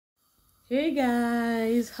Hey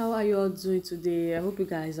guys, how are you all doing today? I hope you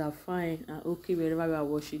guys are fine and okay wherever you are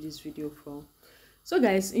watching this video from. So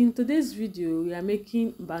guys, in today's video we are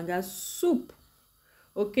making banga soup.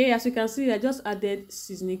 Okay, as you can see, I just added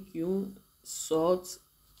seasoning cube, salt,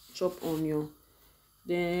 chopped onion.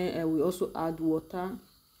 Then I will also add water,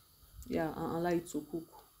 yeah, and allow it to cook.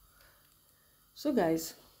 So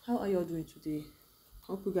guys, how are you all doing today?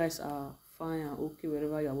 Hope you guys are fine and okay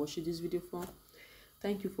wherever you are watching this video from.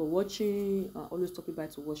 Thank you for watching. Always stopping by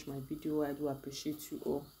to watch my video. I do appreciate you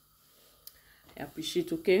all. I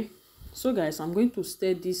appreciate. Okay, so guys, I'm going to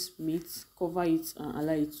stir this meat, cover it and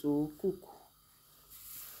allow it to cook.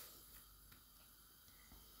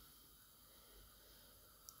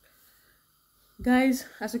 Guys,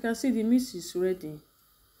 as you can see, the meat is ready,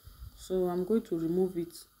 so I'm going to remove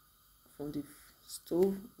it from the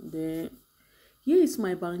stove. Then here is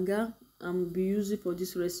my banga I'm be using for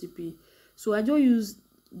this recipe. So I just use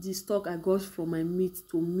the stock I got from my meat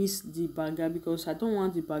to mix the banga because I don't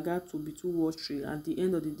want the banga to be too watery. At the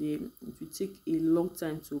end of the day, it will take a long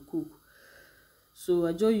time to cook. So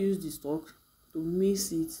I just use the stock to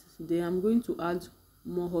mix it. Then I'm going to add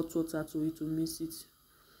more hot water to it to mix it.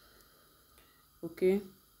 Okay,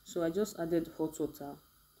 so I just added hot water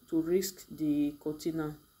to risk the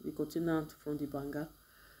container from the banga.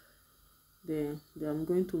 Then I'm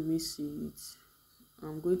going to mix it.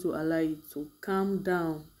 I'm going to allow it to calm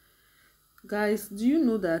down. Guys, do you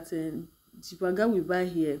know that the banga we buy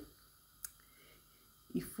here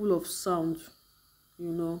is full of sound,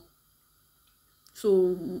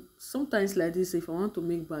 so sometimes like this, if I want to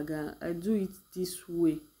make banga, I do it this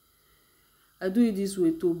way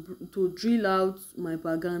to drill out my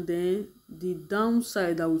banga, and then the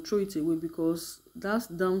downside I will throw it away because that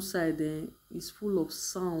downside then is full of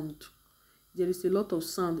sound. There is a lot of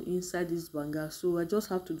sound inside this banga, so I just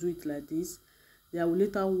have to do it like this. Then I will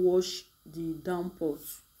later wash the down part.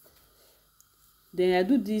 Then I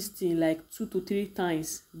do this thing like 2 to 3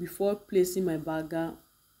 times before placing my banga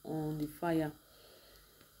on the fire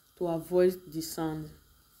to avoid the sound.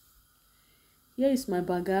 Here is my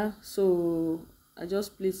banga, so I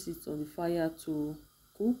just place it on the fire to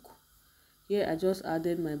cook. Here I just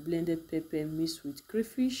added my blended pepper mixed with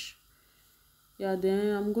crayfish. Yeah,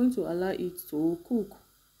 then I'm going to allow it to cook.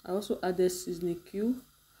 I also added seasoning cube.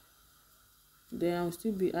 Then I'll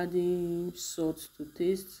still be adding salt to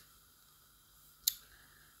taste.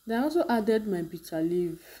 Then I also added my bitter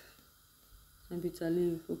leaf.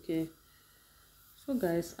 Okay. So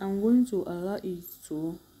guys, I'm going to allow it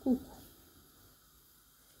to cook.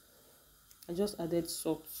 I just added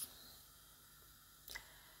salt.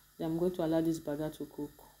 Then I'm going to allow this banga to cook.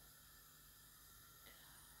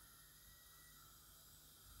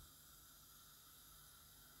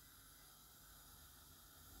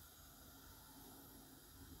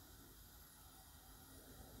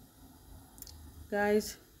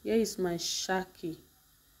 Guys, here is my shaki.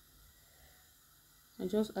 I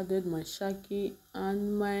just added my shaki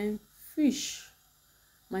and my fish,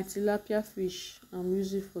 my tilapia fish I'm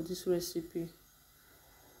using for this recipe.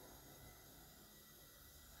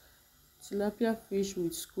 Tilapia fish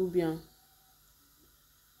with scubian.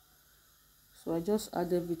 So I just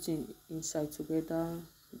add everything inside together.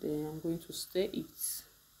 Then I'm going to stir it.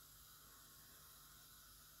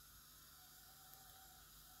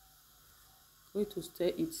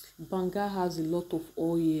 Banga has a lot of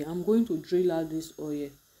oil. I'm going to drill out this oil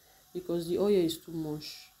because the oil is too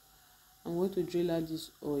much. I'm going to drill out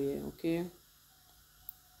this oil. Okay,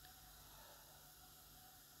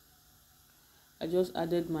 I just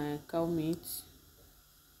added my cow meat.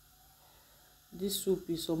 This soup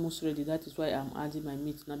is almost ready. That is why I'm adding my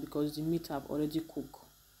meat now, because the meat have already cooked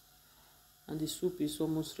and the soup is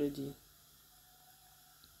almost ready.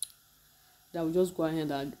 Then I will just go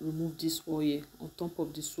ahead and remove this oil on top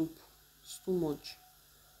of the soup. It's too much.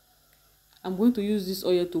 I'm going to use this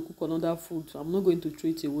oil to cook another food. I'm not going to throw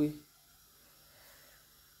it away.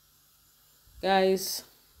 Guys,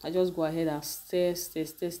 I just go ahead and stir.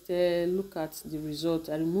 Look at the result.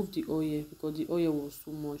 I removed the oil because the oil was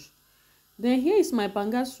too much. Then here is my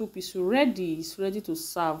banga soup. It's ready. It's ready to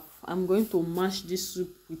serve. I'm going to mash this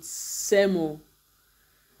soup with semo.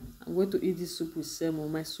 I'm going to eat this soup with semo.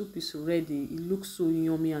 My soup is ready. It looks so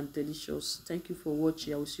yummy and delicious. Thank you for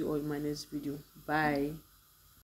watching. I will see you all in my next video. Bye.